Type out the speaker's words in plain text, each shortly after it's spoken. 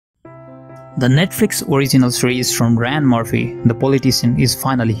The Netflix original series from Ryan Murphy, The Politician, is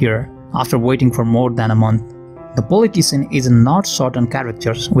finally here, after waiting for more than a month. The Politician is not short on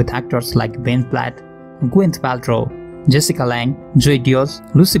characters, with actors like Ben Platt, Gwyneth Paltrow, Jessica Lange, Zoey Deutch,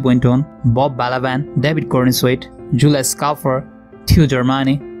 Lucy Boynton, Bob Balaban, David Corenswet, Julia Schalepfer, Theo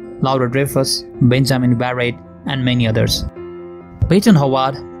Germaine, Laura Dreyfuss, Benjamin Barett, and many others. Payton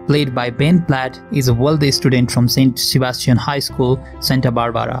Hobart, played by Ben Platt, is a wealthy student from Saint Sebastian High School, Santa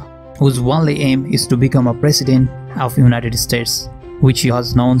Barbara, whose only aim is to become a president of the United States, which he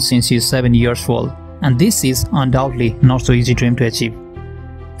has known since he is 7 years old, and this is undoubtedly not so easy dream to achieve.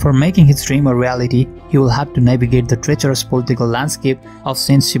 For making his dream a reality, he will have to navigate the treacherous political landscape of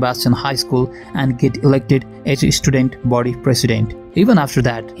Saint Sebastian High School and get elected as a student body president. Even after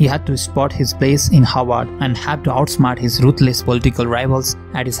that, he had to spot his place in Harvard and have to outsmart his ruthless political rivals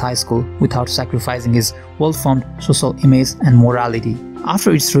at his high school without sacrificing his well-formed social image and morality.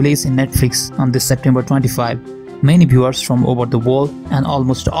 After its release in Netflix on this September 25, many viewers from over the world and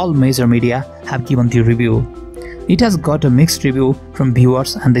almost all major media have given the review. It has got a mixed review from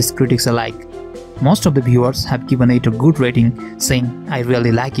viewers and its critics alike. Most of the viewers have given it a good rating, saying, "I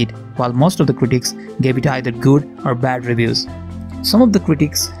really like it," while most of the critics gave it either good or bad reviews. Some of the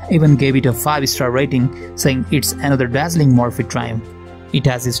critics even gave it a 5-star rating, saying it's another dazzling Murphy triumph. It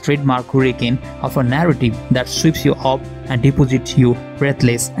has its trademark hurricane of a narrative that sweeps you up and deposits you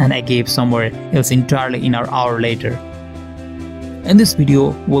breathless and agape somewhere else entirely in an hour later. In this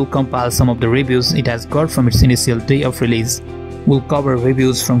video, we'll compile some of the reviews it has got from its initial day of release. We'll cover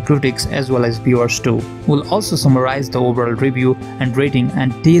reviews from critics as well as viewers too. We'll also summarize the overall review and rating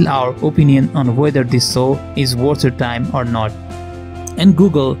and tell our opinion on whether this show is worth your time or not. In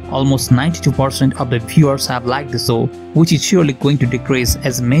Google, almost 92% of the viewers have liked the show, which is surely going to decrease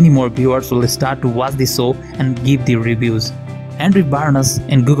as many more viewers will start to watch the show and give their reviews. Andrew Barnes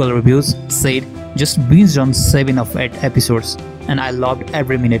in Google reviews said, "Just binged on 7 of 8 episodes, and I loved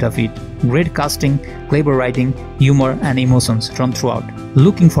every minute of it. Great casting, clever writing, humor and emotions run throughout.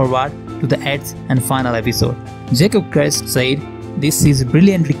 Looking forward to the 8th and final episode." Jacob Crest said, "This is a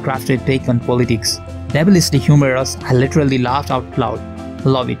brilliantly crafted take on politics. Devilishly humorous, I literally laughed out loud.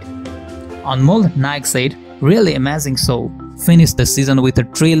 Love it." Anmol Naik said, "Really amazing show. Finished the season with a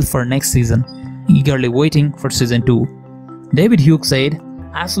thrill for next season. Eagerly waiting for season 2. David Hughes said,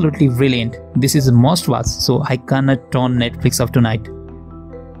 "Absolutely brilliant. This is a must watch, so I cannot turn Netflix off tonight."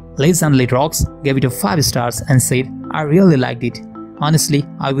 Legendly Rocks gave it a 5 stars and said, "I really liked it. Honestly,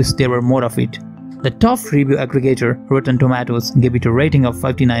 I wish there were more of it." The top review aggregator, Rotten Tomatoes, gave it a rating of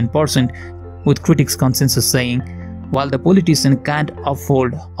 59%, with critics' consensus saying, "While The Politician can't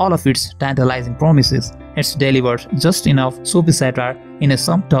uphold all of its tantalizing promises, it's delivered just enough soapy satire in a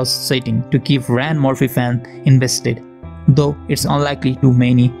sumptuous setting to keep Ryan Murphy fans invested, though it's unlikely to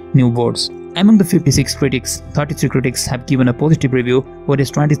many new boards." Among the 56 critics, 33 critics have given a positive review,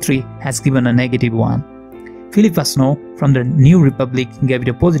 whereas 23 has given a negative one. Philippa Snow from the New Republic gave it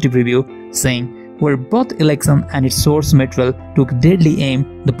a positive review, saying, "Where both election and its source material took deadly aim,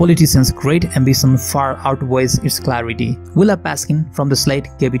 The Politician's great ambition far outweighs its clarity." Willa Paskin from The Slate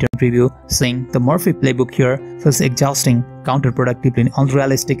gave it a review, saying, "The Murphy playbook here feels exhausting, counterproductively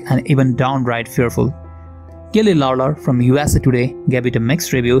unrealistic and even downright fearful." Kelly Lawler from USA Today gave it a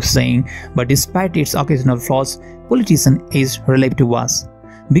mixed review, saying, "But despite its occasional flaws, Politician is reliable to watch,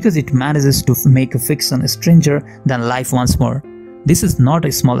 because it manages to make a fiction stranger than life once more. This is not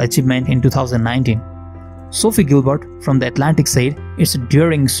a small achievement in 2019. Sophie Gilbert from The Atlantic said, "It's a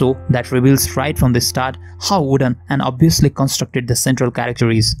daring show that reveals right from the start how wooden and obviously constructed the central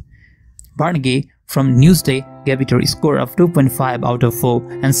character is." Barney from Newsday gave it a score of 2.5 out of 4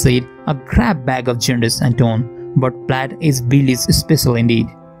 and said, "A grab bag of genders and tone, but Platt is Billy's special indeed."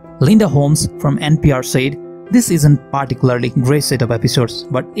 Linda Holmes from NPR said, "This isn't particularly great set of episodes,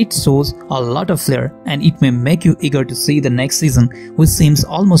 but it shows a lot of flair and it may make you eager to see the next season, which seems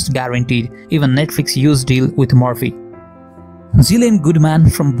almost guaranteed. Even Netflix used deal with Murphy." Gillian Goodman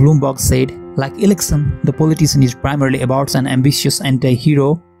from Bloomberg said, "Like Election, The Politician is primarily about an ambitious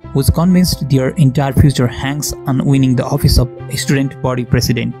anti-hero who's convinced their entire future hangs on winning the office of student body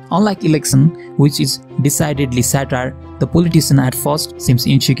president. Unlike Election, which is decidedly satire, The Politician at first seems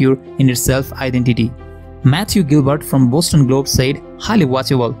insecure in its self-identity." Matthew Gilbert from Boston Globe said, "Highly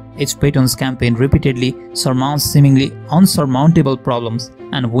watchable. H. Payton's campaign repeatedly surmounts seemingly unsurmountable problems,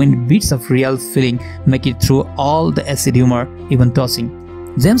 and when bits of real feeling make it through all the acid humor even touching."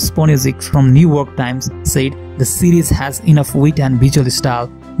 James Ponesic from New York Times said, "The series has enough wit and visual style,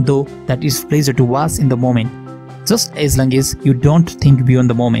 though that is pleasure to watch in the moment, just as long as you don't think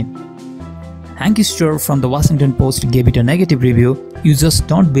beyond the moment." Hanky Store from the Washington Post gave it a negative review. "You just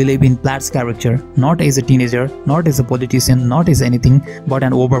don't believe in Platt's character, not as a teenager, not as a politician, not as anything but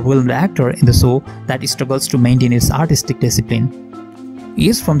an overwhelmed actor in the show that struggles to maintain its artistic discipline."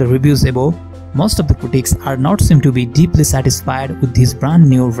 Yes, from the reviews above, most of the critics are not seem to be deeply satisfied with this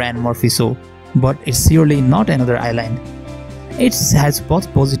brand new Ryan Murphy show, but it's surely not another island. It has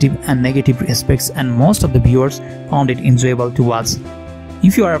both positive and negative aspects, and most of the viewers found it enjoyable to watch.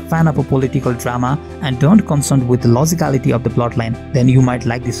 If you are a fan of a political drama and don't concerned with the logicality of the plotline, then you might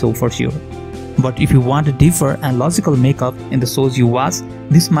like this show for sure. But if you want a deeper and logical makeup in the shows you watch,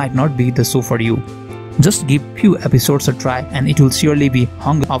 this might not be the show for you. Just give few episodes a try and it will surely be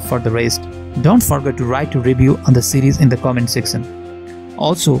hung up for the rest. Don't forget to write a review on the series in the comment section.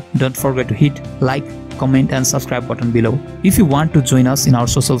 Also, don't forget to hit like, comment and subscribe button below. If you want to join us in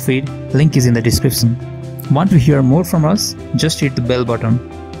our social feed, link is in the description. Want to hear more from us? Just hit the bell button.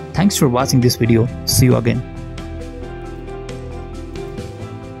 Thanks for watching this video. See you again.